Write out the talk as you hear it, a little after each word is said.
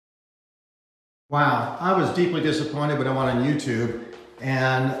Wow, I was deeply disappointed when I went on YouTube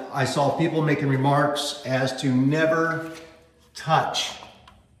and I saw people making remarks as to never touch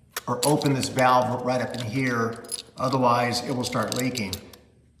or open this valve right up in here, otherwise it will start leaking.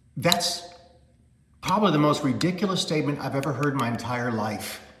 That's probably the most ridiculous statement I've ever heard in my entire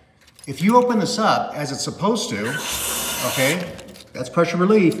life. If you open this up as it's supposed to, okay, that's pressure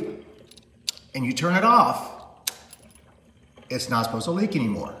relief, and you turn it off, it's not supposed to leak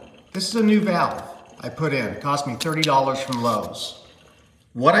anymore. This is a new valve I put in. It cost me $30 from Lowe's.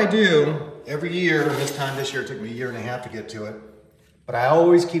 What I do every year, and this year it took me a year and a half to get to it, but I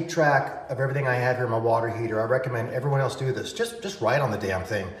always keep track of everything I have here in my water heater. I recommend everyone else do this. Just write on the damn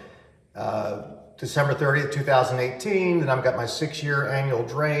thing. December 30th, 2018, then I've got my 6-year annual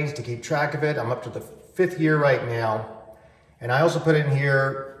drains to keep track of it. I'm up to the 5th year right now. And I also put in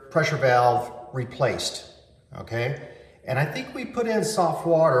here, pressure valve replaced, okay? And I think we put in soft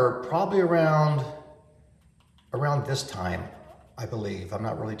water probably around this time, I believe. I'm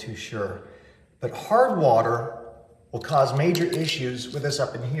not really too sure. But hard water will cause major issues with this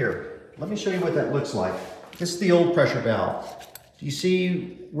up in here. Let me show you what that looks like. This is the old pressure valve. Do you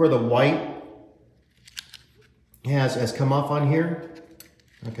see where the white has come off on here?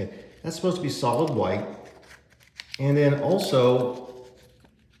 Okay, that's supposed to be solid white. And then also,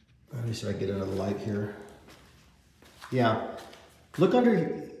 let me see if I get another light here. Yeah, look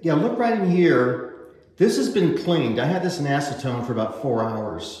right in here. This has been cleaned. I had this in acetone for about 4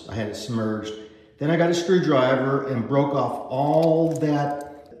 hours. I had it submerged. Then I got a screwdriver and broke off all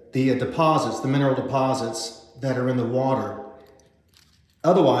that, the deposits, the mineral deposits that are in the water.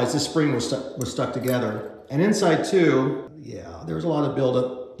 Otherwise, this spring was stuck together. And inside too, yeah, there was a lot of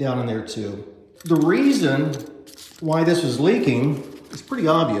buildup down in there too. The reason why this was leaking is pretty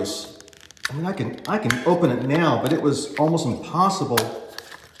obvious. I mean, I can open it now, but it was almost impossible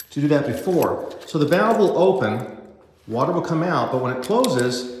to do that before. So the valve will open, water will come out, but when it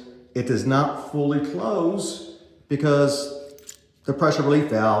closes, it does not fully close because the pressure relief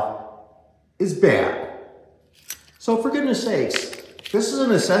valve is bad. So for goodness sakes, this is a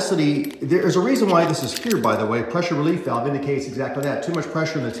necessity. There's a reason why this is here, by the way. Pressure relief valve indicates exactly that. Too much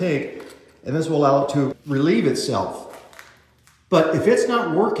pressure in the tank, and this will allow it to relieve itself. But if it's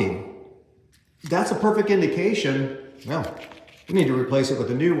not working, that's a perfect indication, well, you need to replace it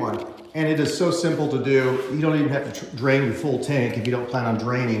with a new one. And it is so simple to do. You don't even have to drain your full tank if you don't plan on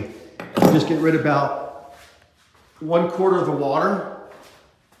draining. You just get rid of about 1/4 of the water.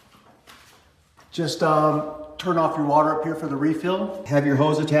 Just turn off your water up here for the refill. Have your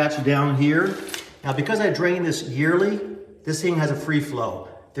hose attached down here. Now, because I drain this yearly, this thing has a free flow.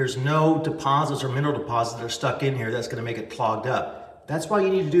 There's no deposits or mineral deposits that are stuck in here that's gonna make it clogged up. That's why you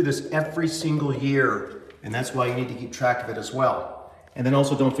need to do this every single year. And that's why you need to keep track of it as well. And then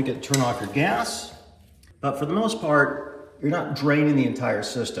also don't forget to turn off your gas. But for the most part, you're not draining the entire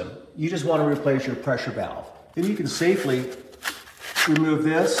system. You just want to replace your pressure valve. Then you can safely remove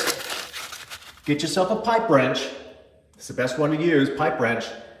this, get yourself a pipe wrench. It's the best one to use, pipe wrench.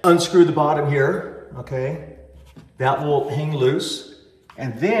 Unscrew the bottom here, okay? That will hang loose.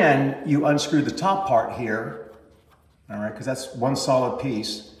 And then you unscrew the top part here, all right, because that's one solid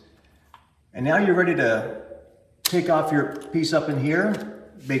piece. And now you're ready to take off your piece up in here.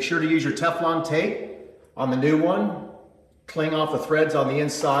 Make sure to use your Teflon tape on the new one. Cling off the threads on the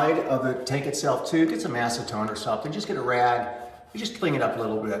inside of the tank itself too. Get some acetone or something. Just get a rag. You just cling it up a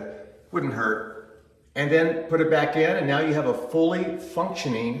little bit. Wouldn't hurt. And then put it back in, and now you have a fully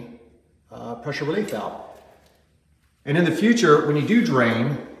functioning pressure relief valve. And in the future, when you do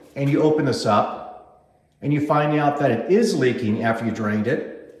drain and you open this up and you find out that it is leaking after you drained it,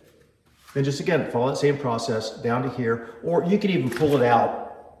 then just again, follow that same process down to here, or you can even pull it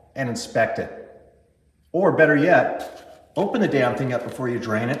out and inspect it. Or better yet, open the damn thing up before you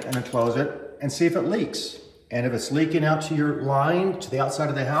drain it and then close it and see if it leaks. And if it's leaking out to your line, to the outside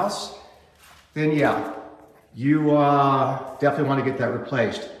of the house, then yeah, you definitely want to get that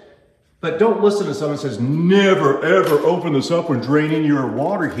replaced. But don't listen to someone who says, never ever open this up when draining your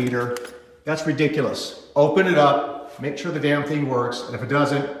water heater. That's ridiculous. Open it up, make sure the damn thing works, and if it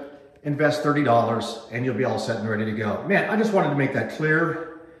doesn't, invest $30 and you'll be all set and ready to go. Man, I just wanted to make that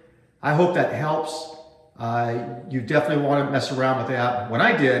clear. I hope that helps. You definitely want to mess around with that. When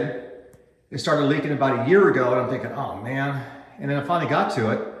I did, it started leaking about a year ago, and I'm thinking, oh man. And then I finally got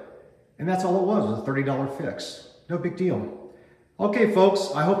to it, and that's all it was a $30 fix. No big deal. Okay,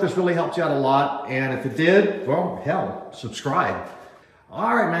 folks, I hope this really helped you out a lot. And if it did, well, hell, subscribe.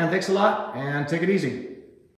 All right, man, thanks a lot, and take it easy.